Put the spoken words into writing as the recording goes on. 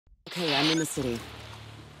Okay, I'm in the city.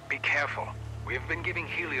 Be careful. We have been giving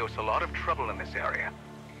Helios a lot of trouble in this area.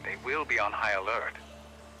 They will be on high alert.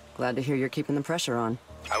 Glad to hear you're keeping the pressure on.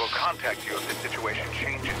 I will contact you if the situation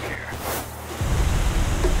changes here.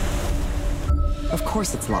 Of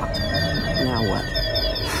course it's locked. Now what?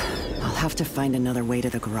 I'll have to find another way to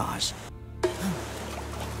the garage.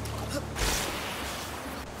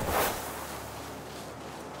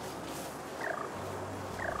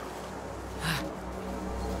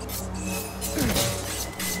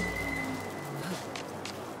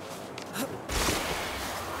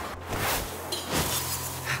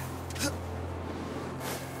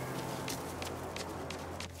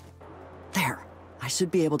 Should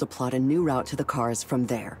be able to plot a new route to the cars from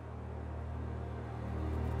there.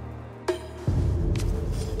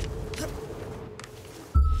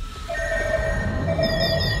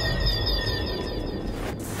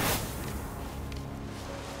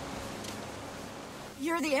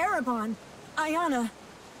 You're the Ereban, Ayana,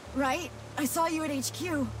 right? I saw you at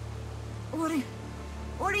HQ. What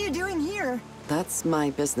are you doing here? That's my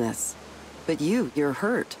business. But you're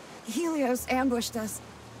hurt. Helios ambushed us.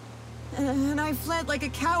 And I fled like a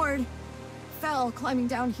coward. Fell climbing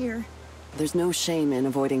down here. There's no shame in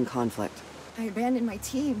avoiding conflict. I abandoned my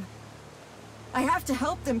team. I have to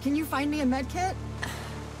help them. Can you find me a medkit?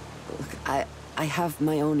 Look, I have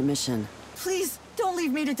my own mission. Please, don't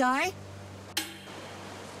leave me to die.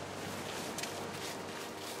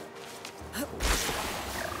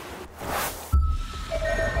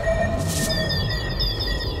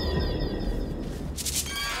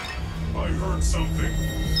 I heard something.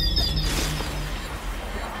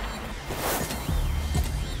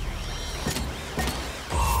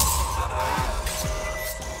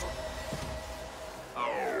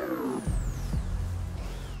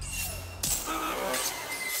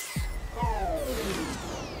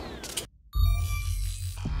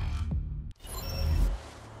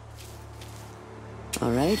 All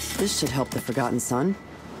right, this should help the Forgotten Son.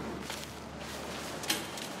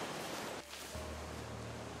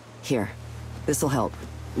 Here, this'll help,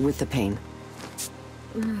 with the pain.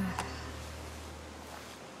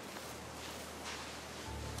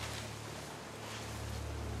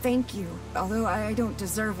 Thank you, although I don't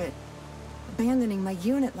deserve it. Abandoning my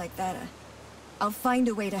unit like that, I'll find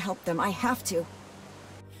a way to help them. I have to.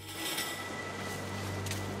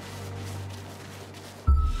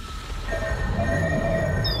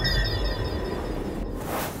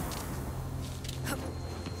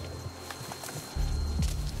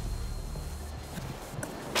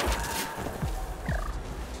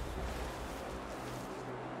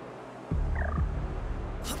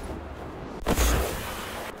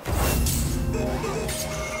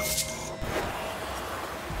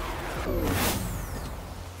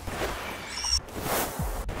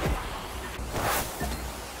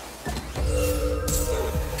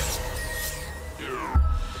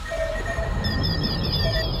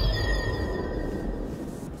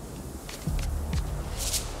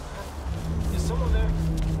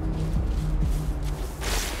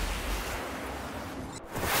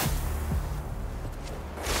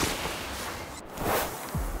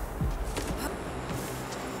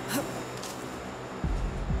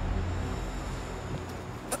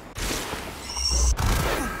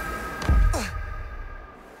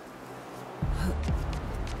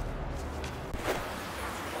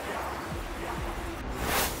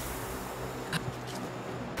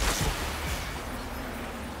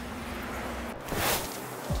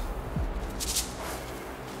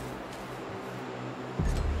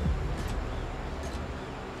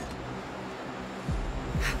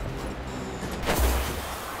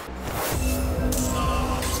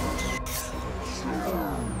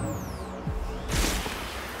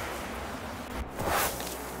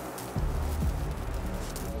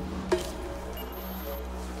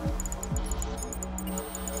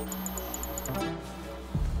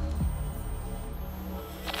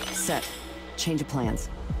 Set. Change of plans.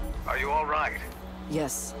 Are you all right?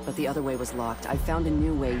 Yes, but the other way was locked. I found a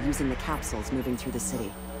new way using the capsules moving through the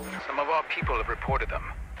city. Some of our people have reported them.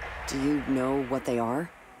 Do you know what they are?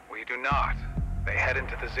 We do not. They head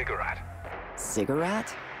into the ziggurat.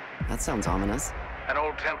 Ziggurat? That sounds ominous. An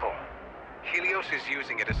old temple. Helios is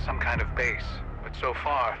using it as some kind of base, but so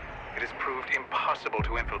far, it has proved impossible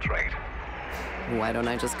to infiltrate. Why don't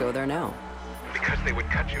I just go there now? Because they would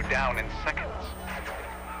cut you down in seconds.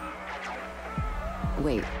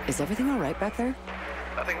 Wait, is everything all right back there?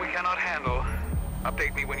 Nothing we cannot handle.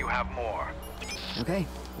 Update me when you have more. Okay,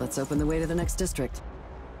 let's open the way to the next district.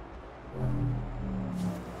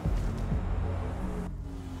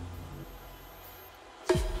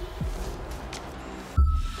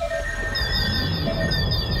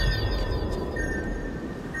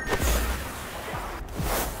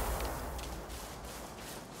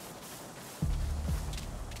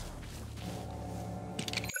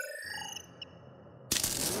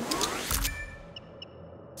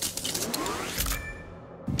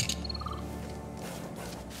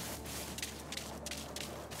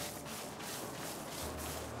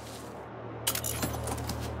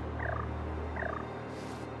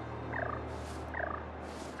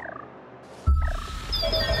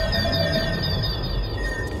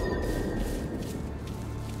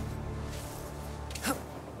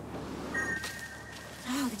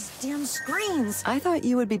 friends. I thought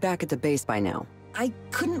you would be back at the base by now. I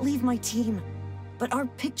couldn't leave my team, but our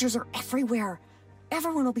pictures are everywhere.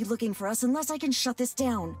 Everyone will be looking for us unless I can shut this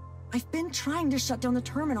down. I've been trying to shut down the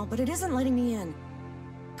terminal, but it isn't letting me in.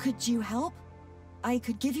 Could you help? I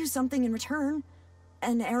could give you something in return.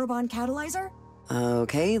 An Ereban Catalyzer?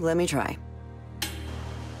 Okay, let me try.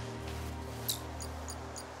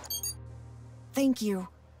 Thank you.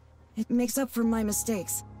 It makes up for my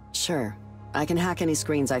mistakes. Sure. I can hack any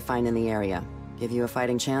screens I find in the area. Give you a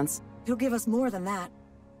fighting chance? It'll give us more than that.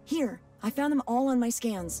 Here, I found them all on my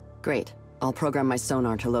scans. Great. I'll program my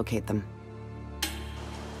sonar to locate them.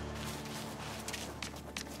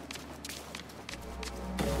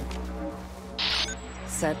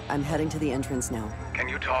 Set, I'm heading to the entrance now. Can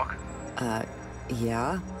you talk?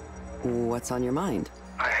 Yeah? What's on your mind?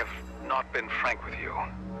 I have not been frank with you.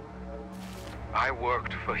 I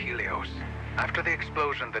worked for Helios. After the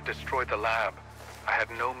explosion that destroyed the lab, I had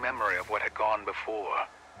no memory of what had gone before.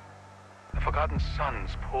 The Forgotten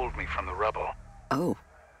Sons pulled me from the rubble. Oh,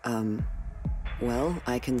 well,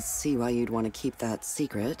 I can see why you'd want to keep that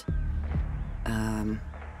secret.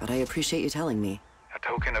 But I appreciate you telling me. A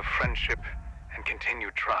token of friendship and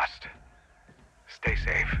continued trust. Stay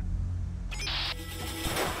safe.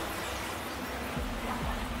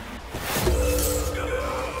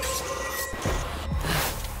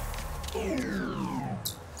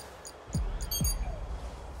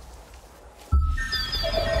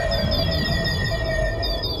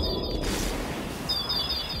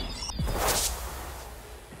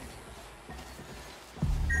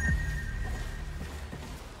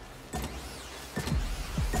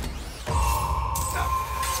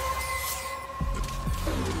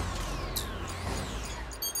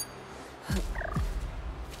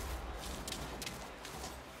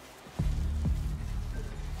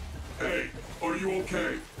 Hey, are you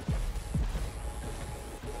okay?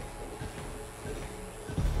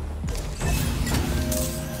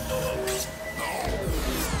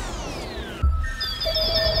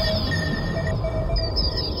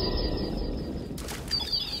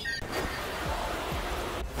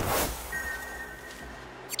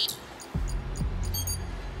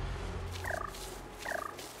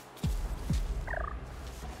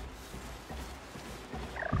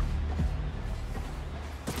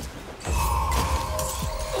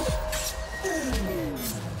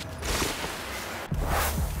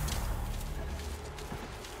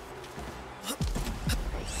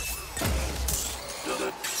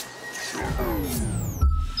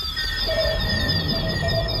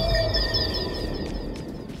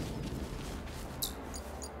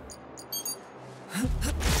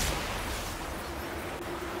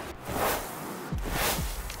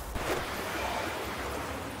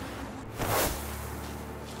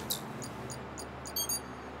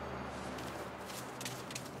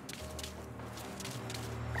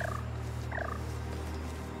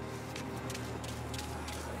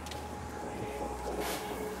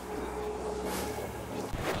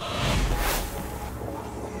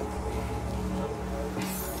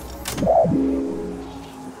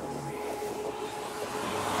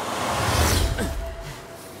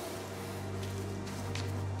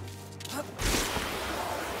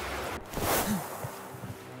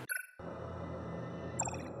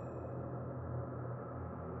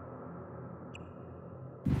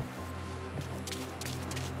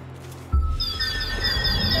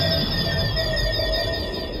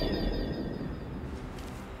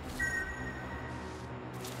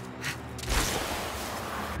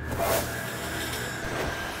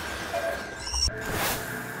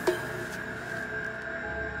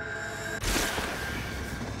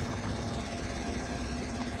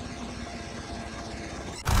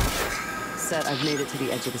 I've made it to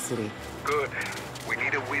the edge of the city. Good. We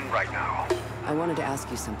need a win right now. I wanted to ask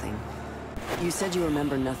you something. You said you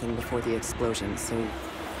remember nothing before the explosion, so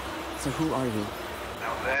who are you?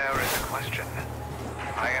 Now there is a question.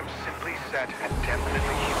 I am simply set and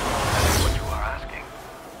definitely human. That is what you are asking.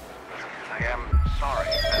 I am sorry.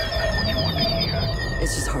 That is not what you want to hear.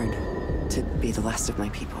 It's just hard to be the last of my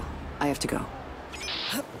people. I have to go.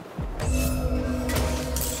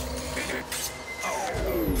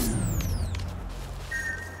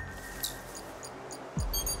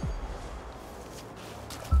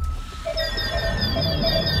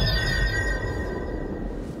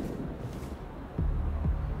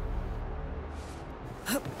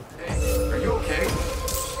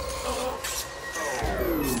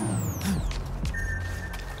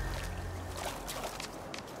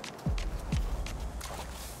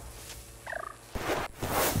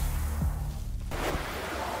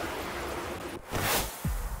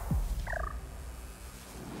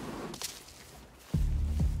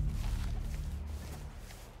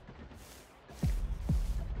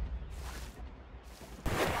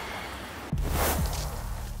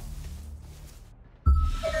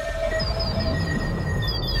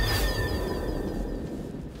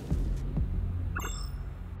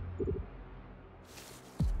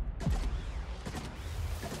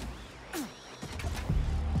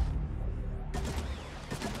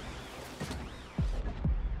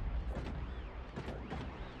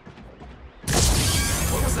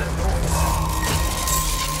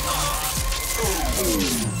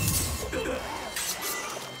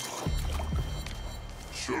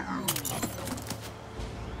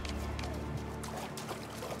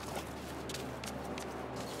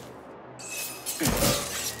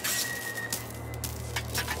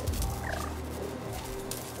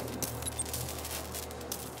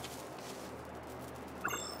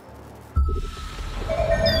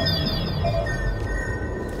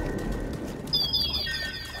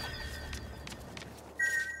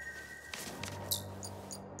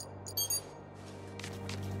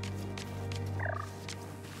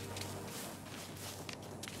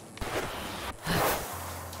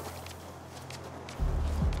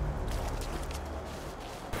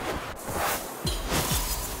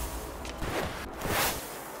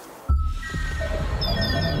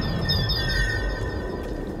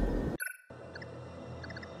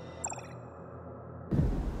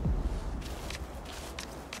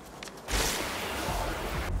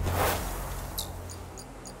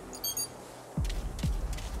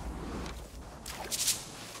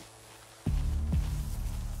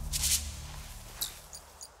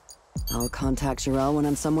 I'll contact Jarrell when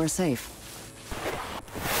I'm somewhere safe.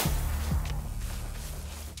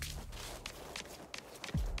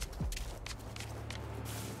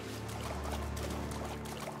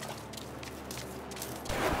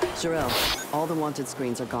 Jarrell, all the wanted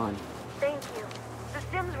screens are gone. Thank you. The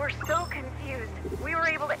Sims were so confused. We were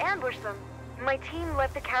able to ambush them. My team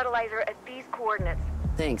left the catalyzer at these coordinates.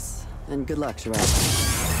 Thanks, and good luck,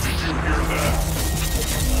 Jarrell. Did you hear that?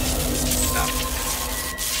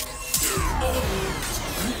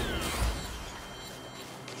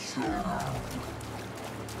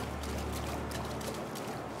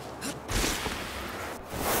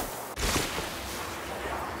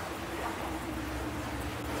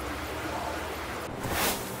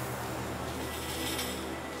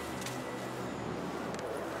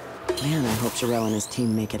 Man, I hope Jarrell and his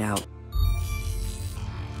team make it out.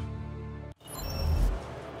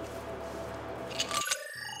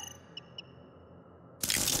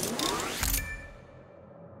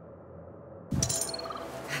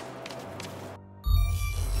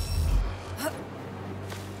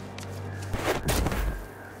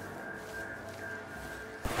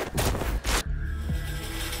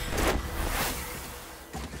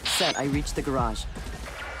 Set, I reached the garage.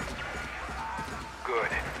 Good,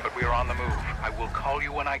 but we are on the move. I will call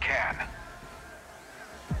you when I can.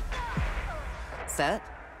 Set?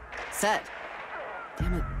 Set!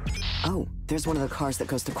 Damn it. Oh, there's one of the cars that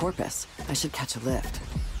goes to Corpus. I should catch a lift.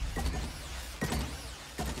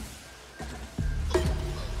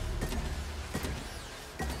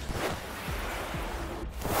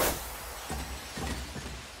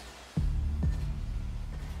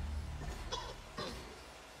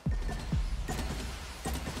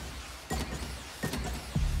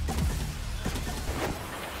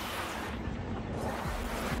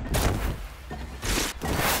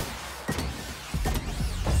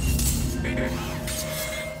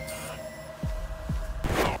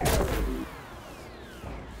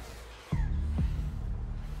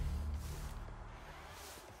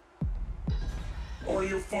 Are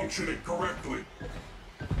you functioning correctly?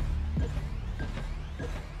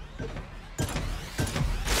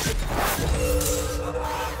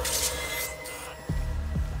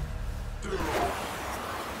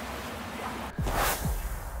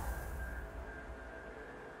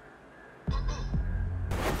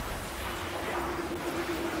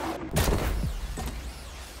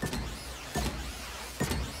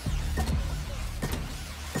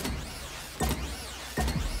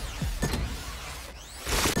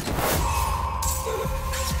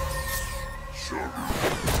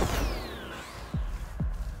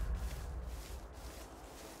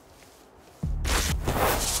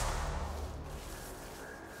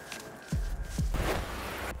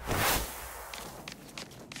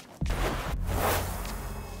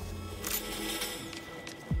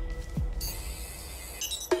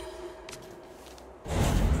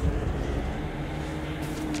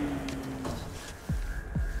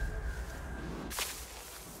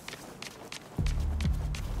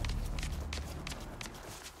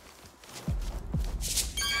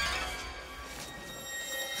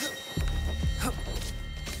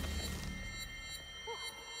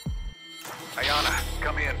 Ayana,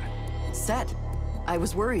 come in. Set. I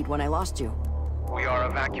was worried when I lost you. We are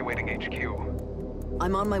evacuating HQ.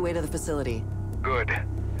 I'm on my way to the facility. Good.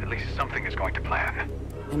 At least something is going to plan.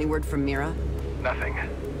 Any word from Mira? Nothing.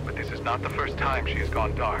 But this is not the first time she has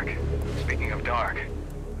gone dark. Speaking of dark,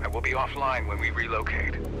 I will be offline when we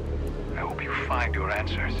relocate. I hope you find your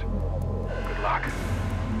answers. Good luck.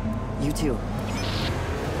 You too.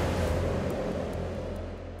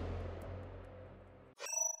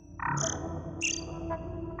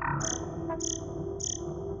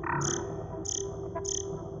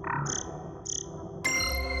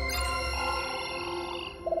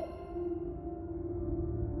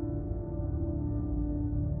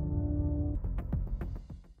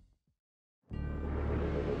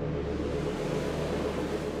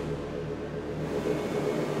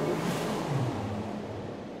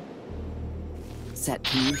 Set,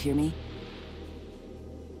 can you hear me?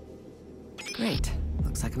 Great.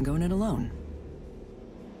 Looks like I'm going in alone.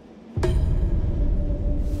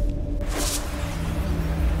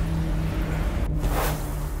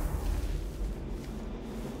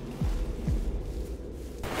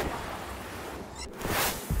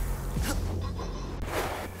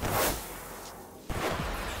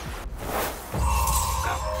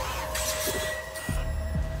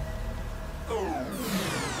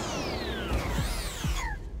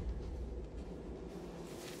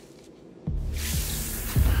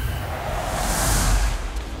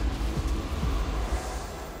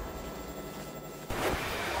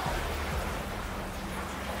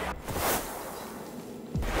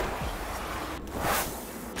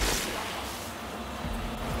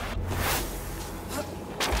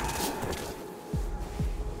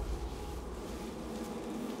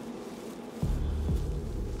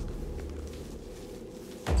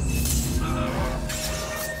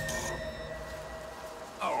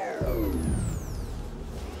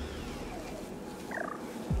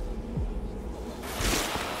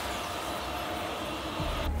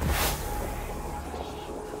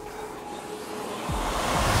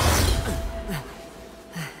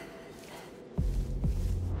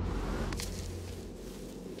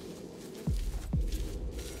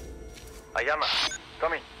 Ayana,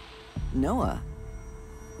 come in. Noah?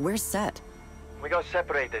 Where's Set? We got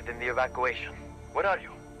separated in the evacuation. Where are you?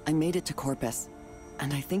 I made it to Corpus,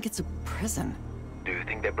 and I think it's a prison. Do you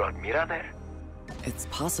think they brought Mira there? It's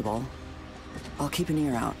possible. I'll keep an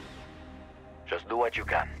ear out. Just do what you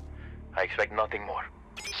can. I expect nothing more.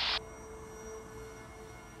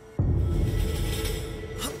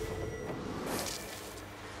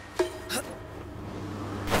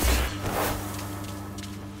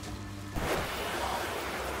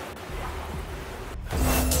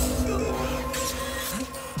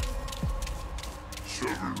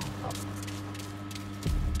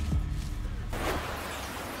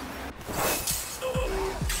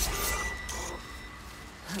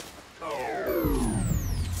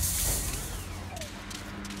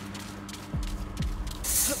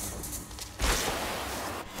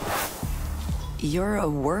 You're a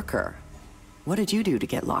worker. What did you do to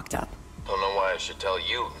get locked up? Don't know why I should tell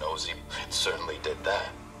you, nosy. It certainly did that.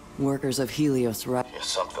 Workers of Helios, right? Yeah,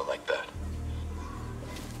 something like that.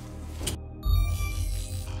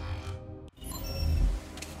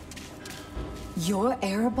 You're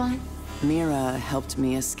Ereban? Mira helped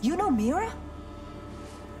me escape. You know Mira?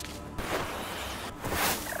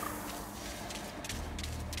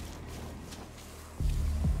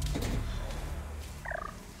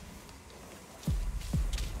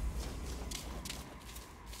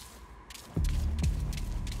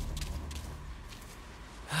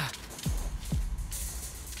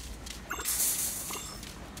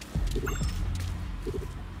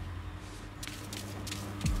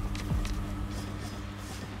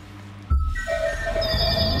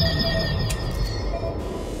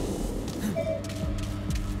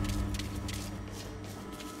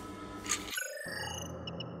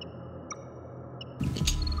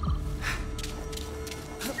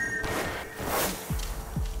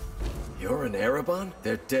 You're an Ereban?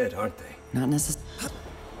 They're dead, aren't they? Not necessarily.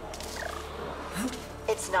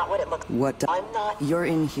 It's not what it looks like. What? I'm not. You're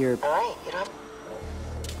in here. All right, you don't.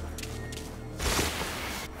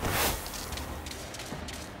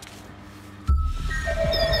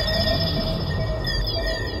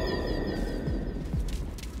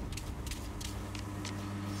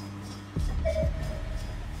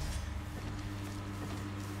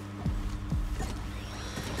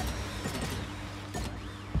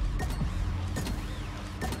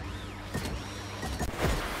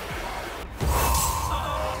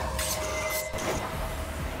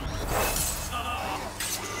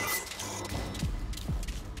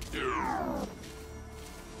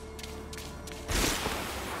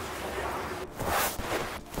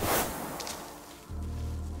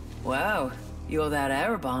 Wow, you're that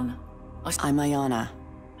Ereban. I'm Ayana.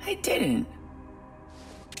 I didn't.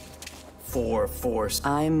 4-4.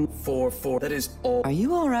 I'm... 4-4. That is all. Are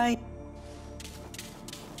you alright?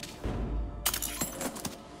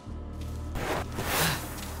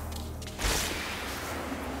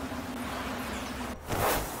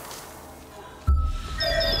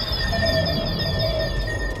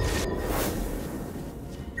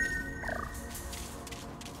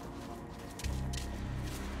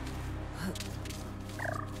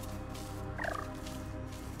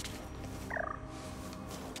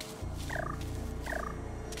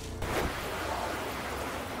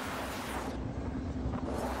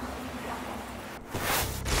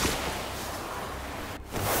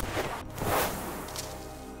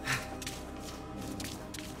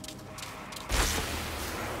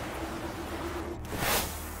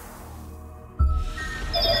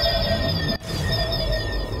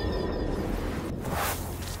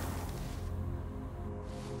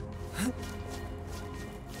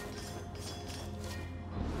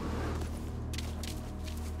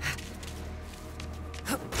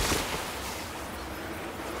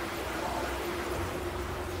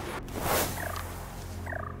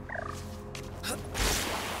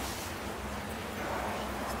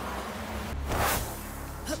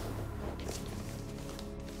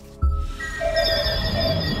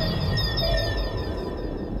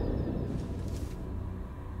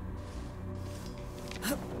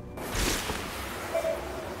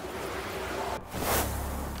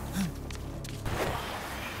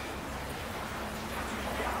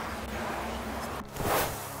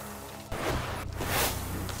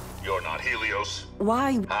 not Helios.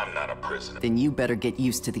 Why? I'm not a prisoner. Then you better get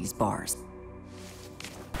used to these bars.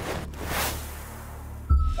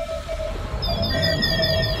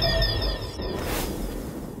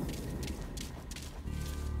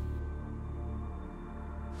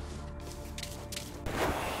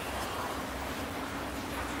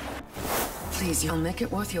 Please, you'll make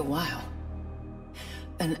it worth your while.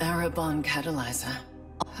 An Ereban Catalyzer.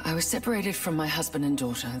 I was separated from my husband and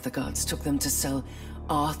daughter. The guards took them to cell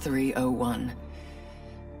R301.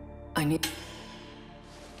 I need...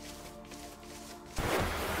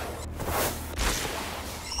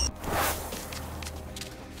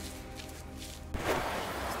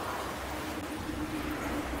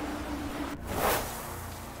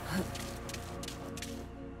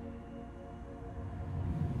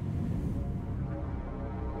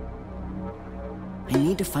 I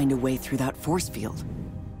need to find a way through that force field.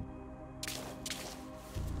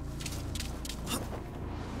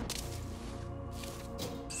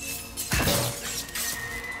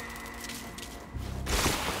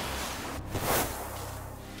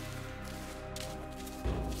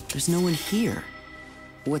 There's no one here.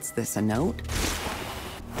 What's this, a note?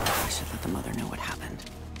 I should let the mother know what happened.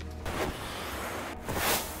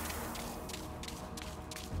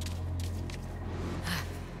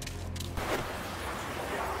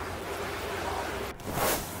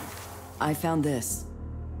 I found this.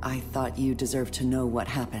 I thought you deserved to know what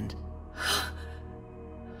happened.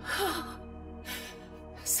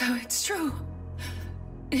 So it's true.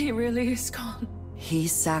 He really is gone. He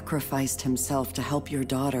sacrificed himself to help your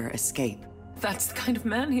daughter escape. That's the kind of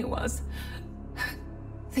man he was.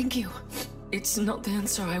 Thank you. It's not the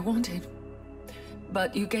answer I wanted.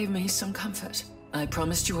 But you gave me some comfort. I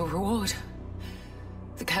promised you a reward.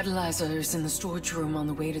 The catalyzer is in the storage room on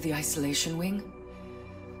the way to the isolation wing.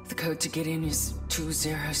 The code to get in is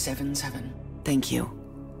 2077. Thank you.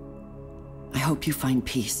 I hope you find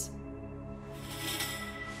peace.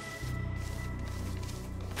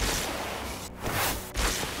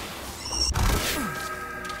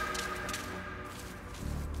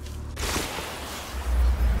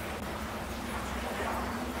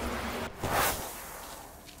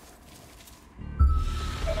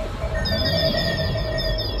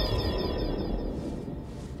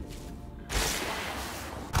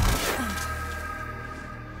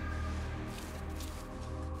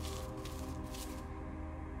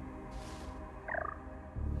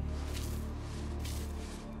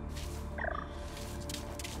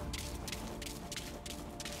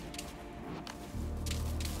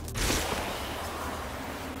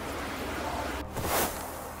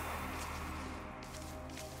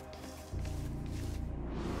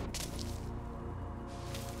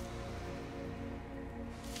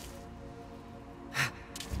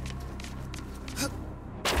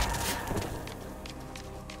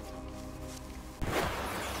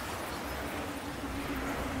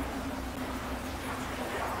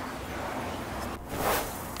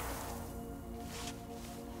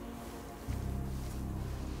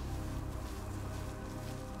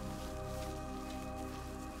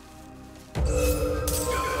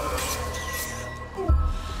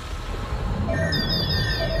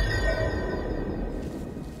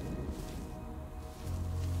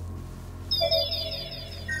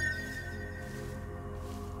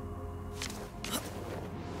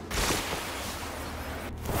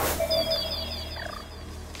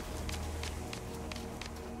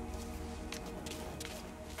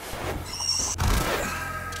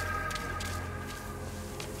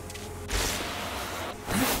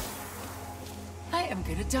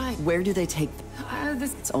 Die. Where do they take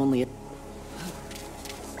this? It's only a...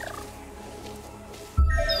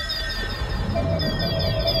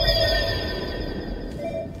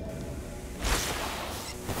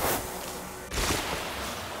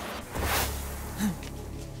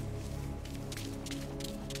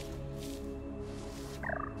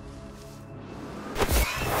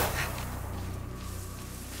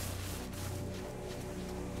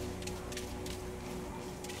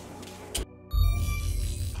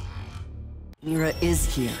 Mira is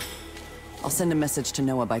here. I'll send a message to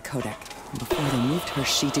Noah by codec. Before they moved her,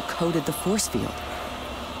 she decoded the force field.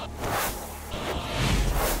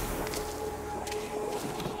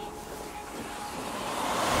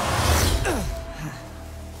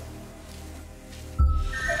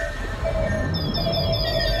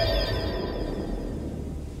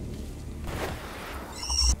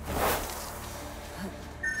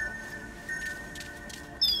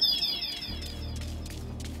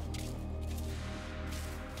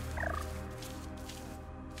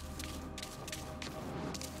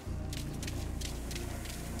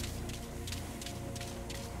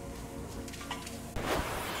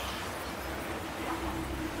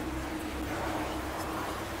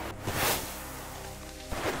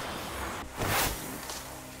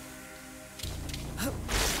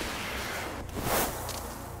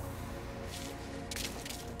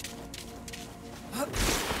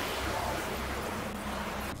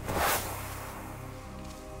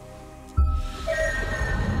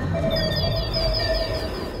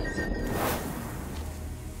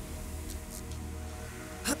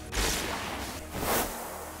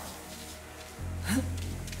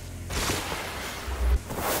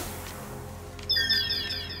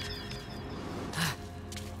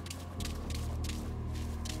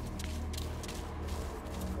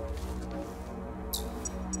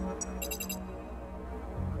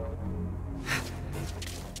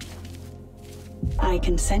 I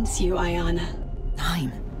can sense you, Ayana.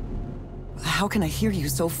 9. How can I hear you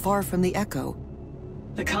so far from the echo?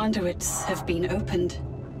 The conduits have been opened.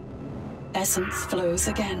 Essence flows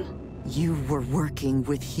again. You were working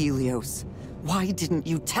with Helios. Why didn't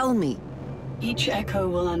you tell me? Each echo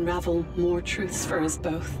will unravel more truths for us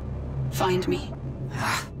both. Find me.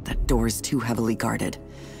 That door is too heavily guarded.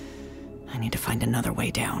 I need to find another way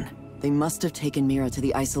down. They must have taken Mira to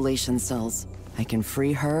the isolation cells. I can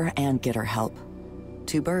free her and get her help.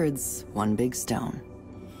 2 birds, 1 big stone.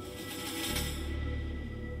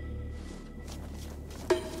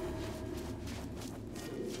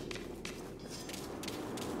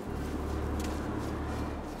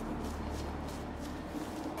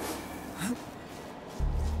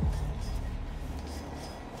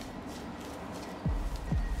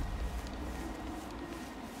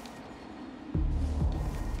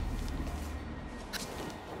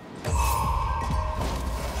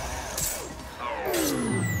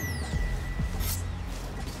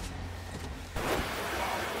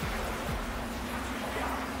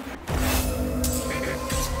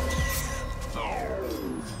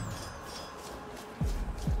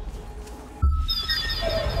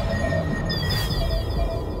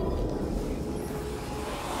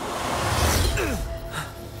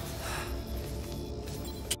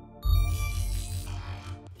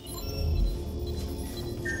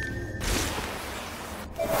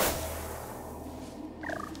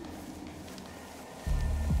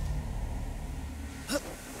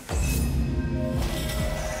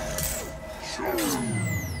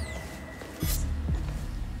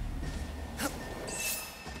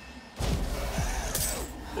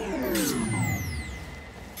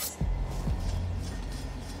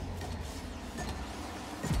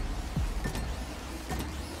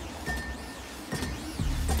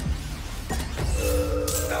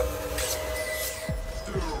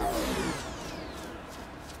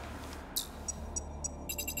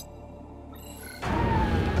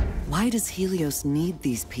 Why does Helios need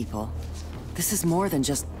these people? This is more than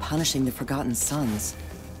just punishing the Forgotten Sons.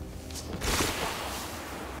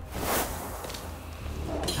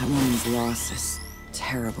 That woman's loss is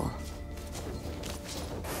terrible.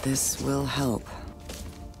 This will help.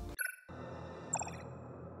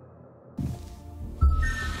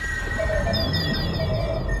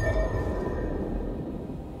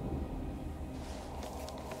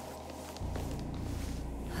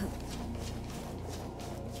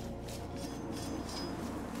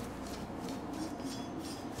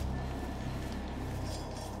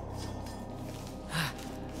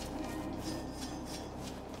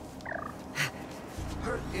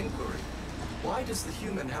 Why does the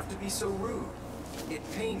human have to be so rude? It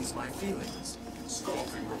pains my feelings.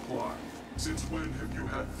 Scoffing reply. Since when have you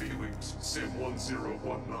had feelings, Sim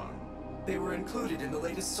 1019? They were included in the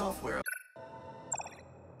latest software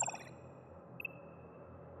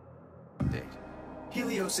update.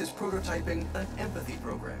 Helios is prototyping an empathy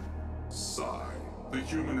program. Sigh. The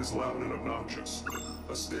human is loud and obnoxious.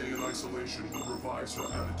 A stay in isolation will revise her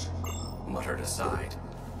attitude. Muttered aside.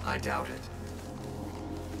 I doubt it.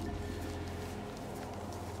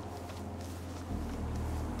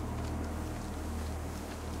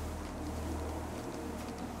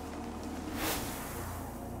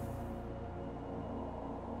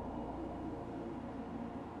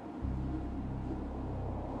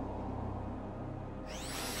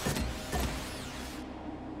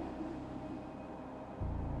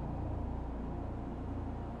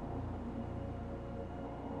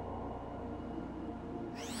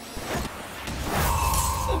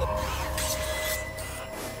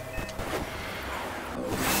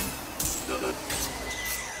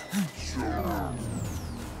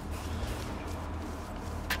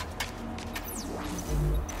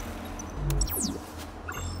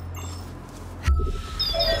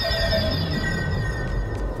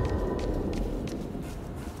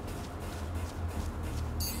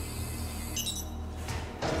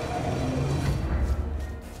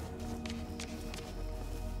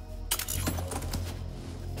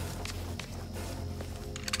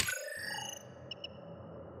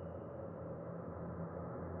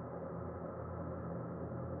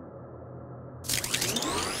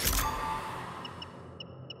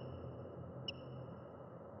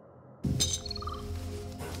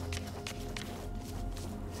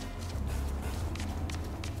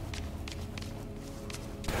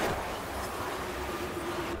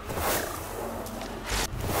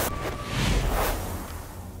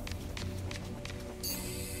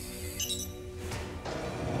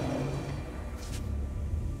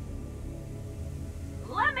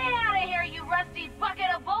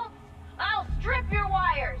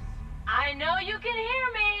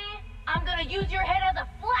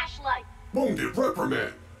 unwarranted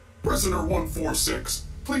reprimand. Prisoner 146,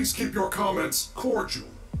 please keep your comments cordial.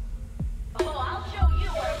 Oh, I'll show you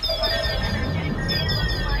what an energetic day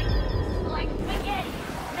looks like. Like spaghetti,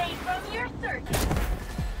 made from your circuit.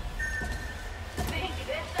 Think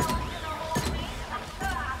this fella's gonna hold me?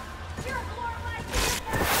 You're a glorified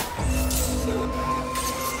vampire.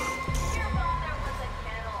 Careful, there was a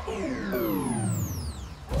kettle.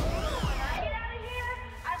 When I get out of here,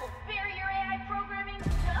 I will bury your AI programming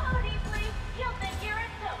so deeply, you'll think you're a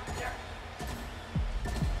toaster.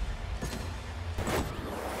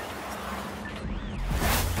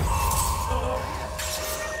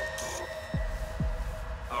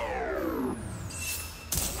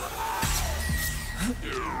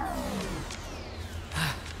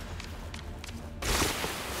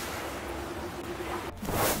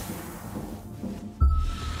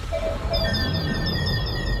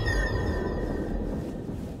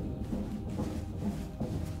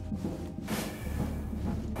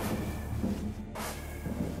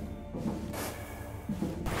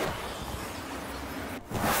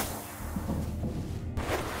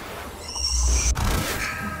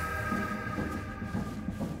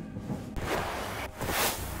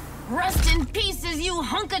 Rest in pieces, you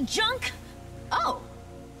hunk of junk! Oh.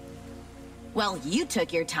 Well, you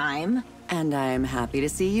took your time. And I'm happy to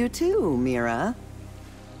see you too, Mira.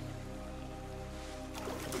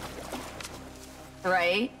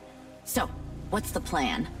 Right? So, what's the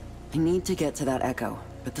plan? I need to get to that Echo,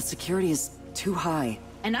 but the security is too high.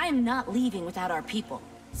 And I'm not leaving without our people.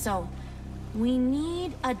 So, we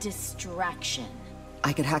need a distraction.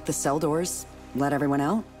 I could hack the cell doors, let everyone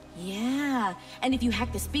out. Yeah, and if you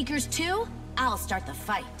hack the speakers too, I'll start the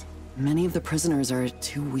fight. Many of the prisoners are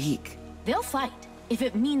too weak. They'll fight, if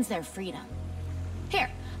it means their freedom.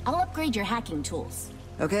 Here, I'll upgrade your hacking tools.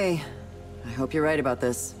 Okay, I hope you're right about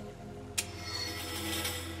this.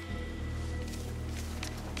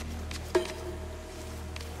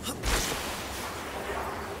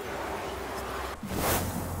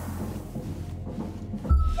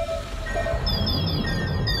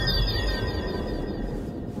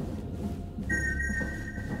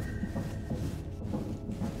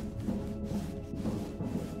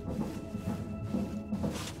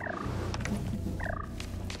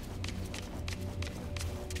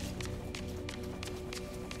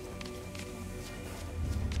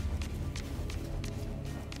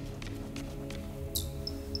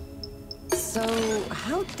 So,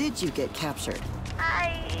 how did you get captured?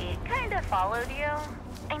 I kind of followed you.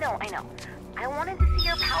 I know. I wanted to see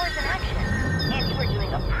your powers in action. And you were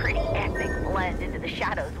doing a pretty epic blend into the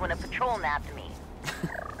shadows when a patrol nabbed me.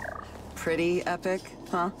 Pretty epic,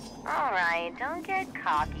 huh? Alright, don't get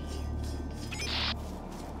cocky.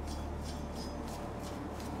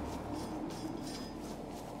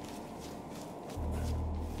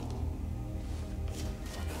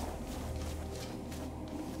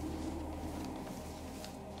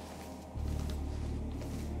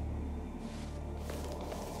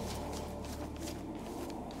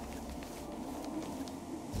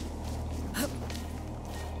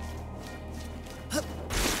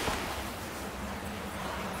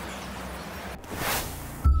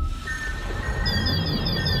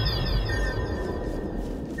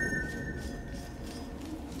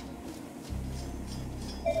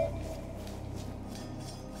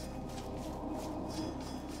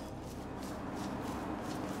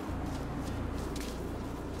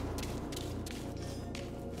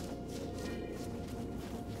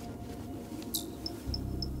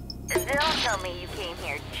 Don't tell me you came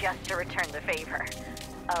here just to return the favor.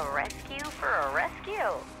 A rescue for a rescue?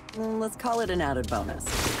 Let's call it an added bonus.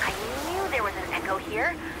 I knew there was an echo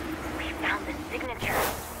here. We found the signature.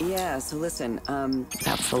 Yeah, so listen,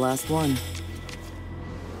 that's the last one.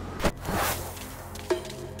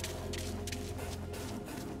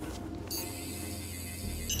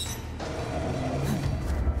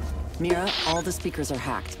 Mira, all the speakers are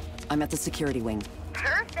hacked. I'm at the security wing.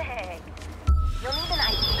 Perfect. You'll need an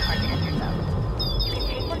ID card to enter them. You can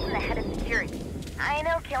take one from the head of security. I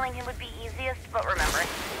know killing him would be easiest, but remember,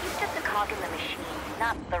 he's just a cog in the machine,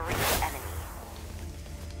 not the real enemy.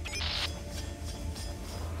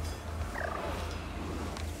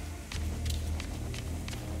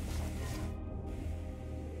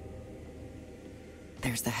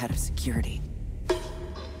 There's the head of security.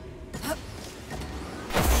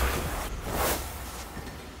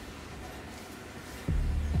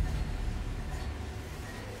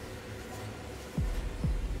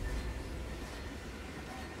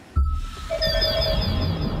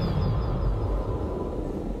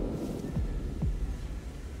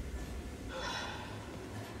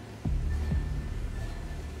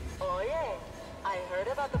 Oye, I heard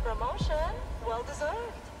about the promotion.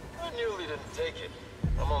 didn't take it.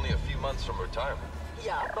 I'm only a few months from retirement.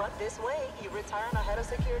 Yeah, but this way, you return ahead of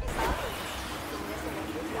security salary.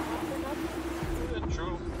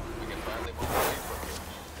 True. We can finally move away from here.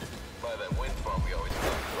 By that wind farm we always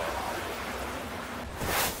talked about.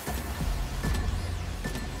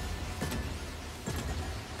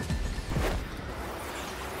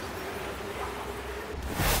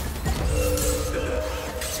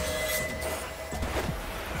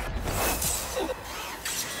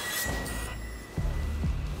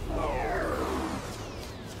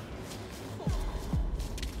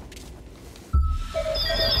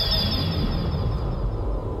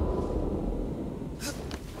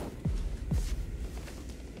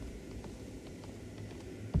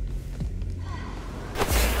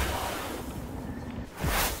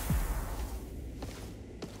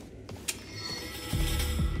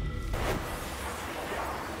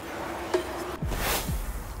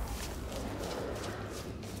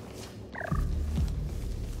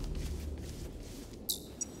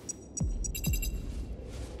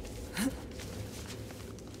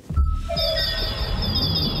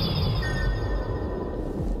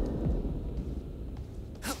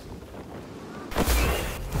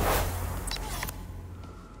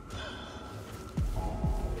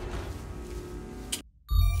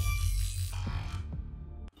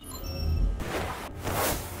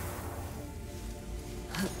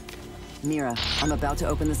 Mira, I'm about to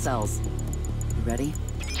open the cells. You ready?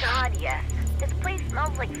 God, yes. This place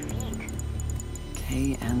smells like feet.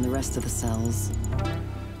 Okay, and the rest of the cells.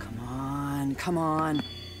 Come on, come on.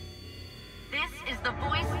 This is the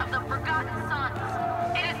voice of the Forgotten Sons.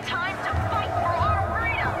 It is time to fight for our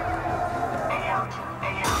freedom! Alert!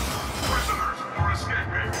 Alert! Prisoners are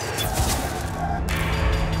escaping!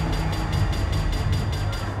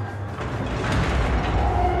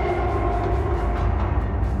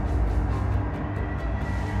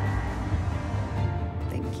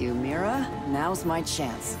 Thank you, Mira. Now's my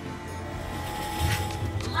chance.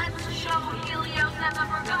 Let's show Helios and the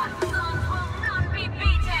Forgotten Sons will not be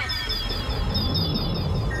beaten!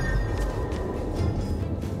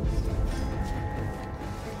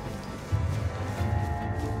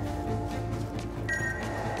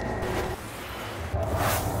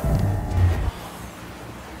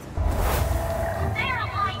 Their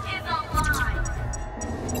light is alive!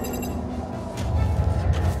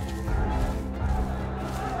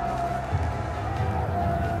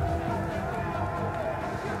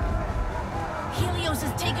 Helios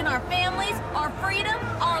has taken our families, our freedom,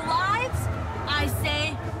 our lives. I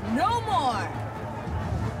say no more.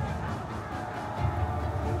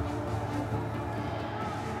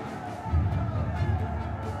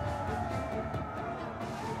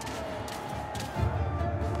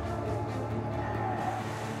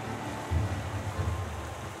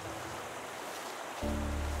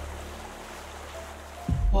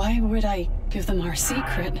 Why would I give them our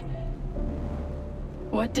secret?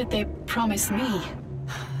 What did they promise me?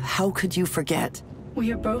 How could you forget?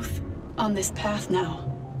 We are both on this path now.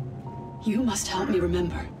 You must help me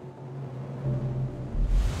remember.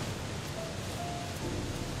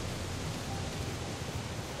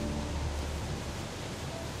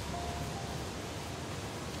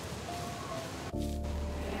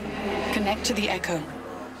 Connect to the Echo.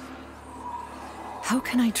 How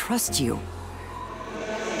can I trust you?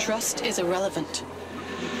 Trust is irrelevant.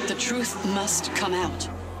 The truth must come out.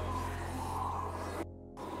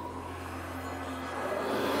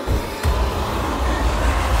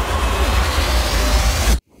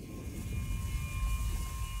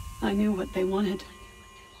 I knew what they wanted,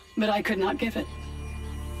 but I could not give it.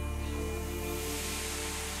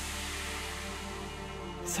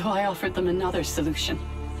 So I offered them another solution.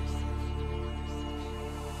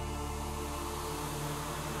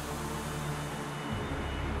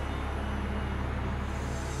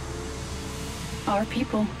 Our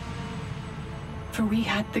people, for we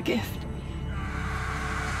had the gift.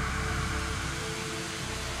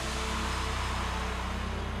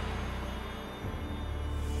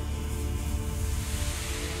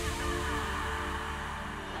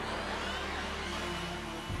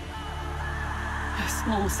 A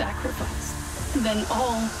small sacrifice, then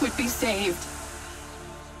all would be saved.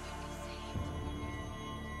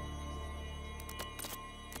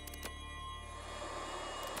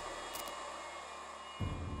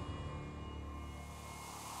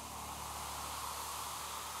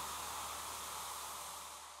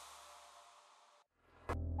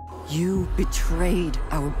 You betrayed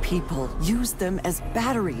our people, used them as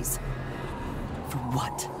batteries. For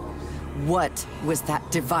what? What was that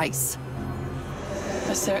device?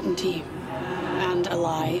 A certainty, and a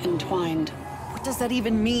lie entwined. What does that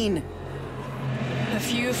even mean? The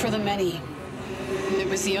few for the many. It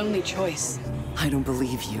was the only choice. I don't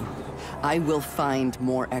believe you. I will find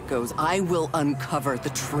more echoes. I will uncover the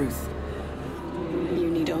truth. You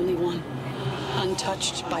need only one.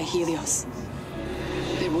 Untouched by Helios.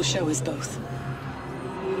 It will show us both.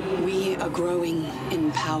 We are growing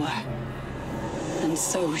in power. And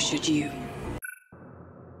so should you.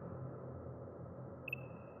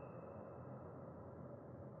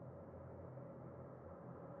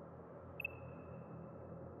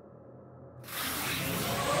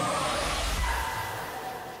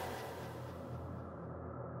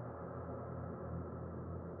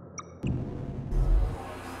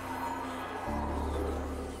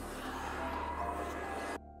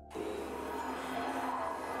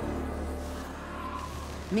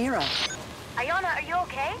 Mira! Ayana, are you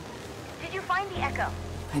okay? Did you find the echo?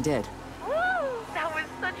 I did. Woo! That was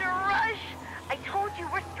such a rush! I told you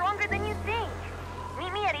we're stronger than you think.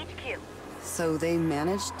 Meet me at HQ. So they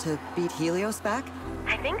managed to beat Helios back?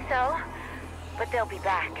 I think so. But they'll be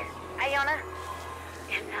back. Ayana,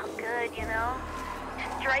 it felt good, you know?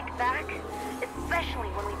 To strike back, especially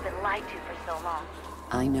when we've been lied to for so long.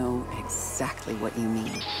 I know exactly what you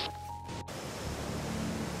mean.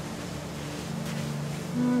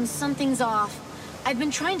 Something's off. I've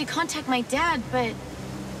been trying to contact my dad, but...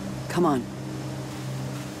 Come on.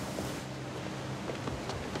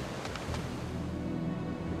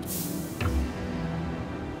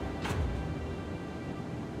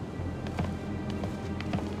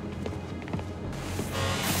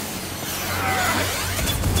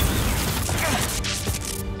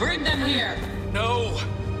 Bring them here! No!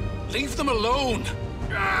 Leave them alone!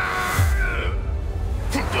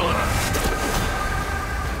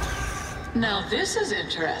 Now this is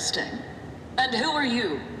interesting. And who are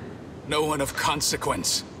you? No one of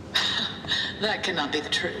consequence. That cannot be the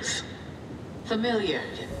truth. Familiar,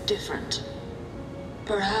 yet different.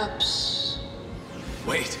 Perhaps...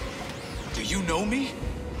 Wait. Do you know me?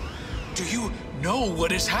 Do you know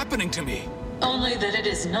what is happening to me? Only that it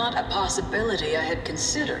is not a possibility I had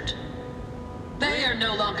considered. They are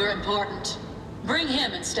no longer important. Bring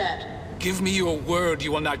him instead. Give me your word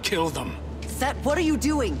you will not kill them. Set, what are you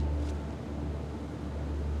doing?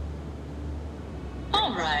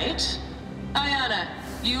 All right. Ayana,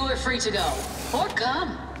 you are free to go. Or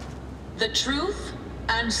come. The truth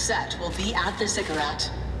and Set will be at the cigarette.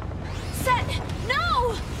 Set!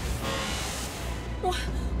 No!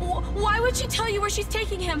 Why would she tell you where she's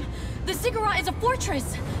taking him? The Ziggurat is a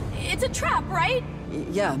fortress. It's a trap, right?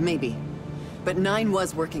 Yeah, maybe. But Nine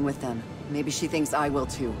was working with them. Maybe she thinks I will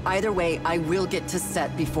too. Either way, I will get to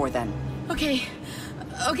Set before then. Okay.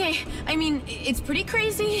 Okay, I mean, it's pretty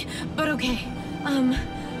crazy, but okay.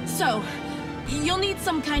 So, you'll need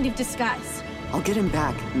some kind of disguise. I'll get him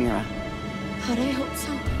back, Mira. God, I hope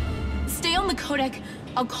so. Stay on the codec.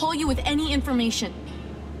 I'll call you with any information.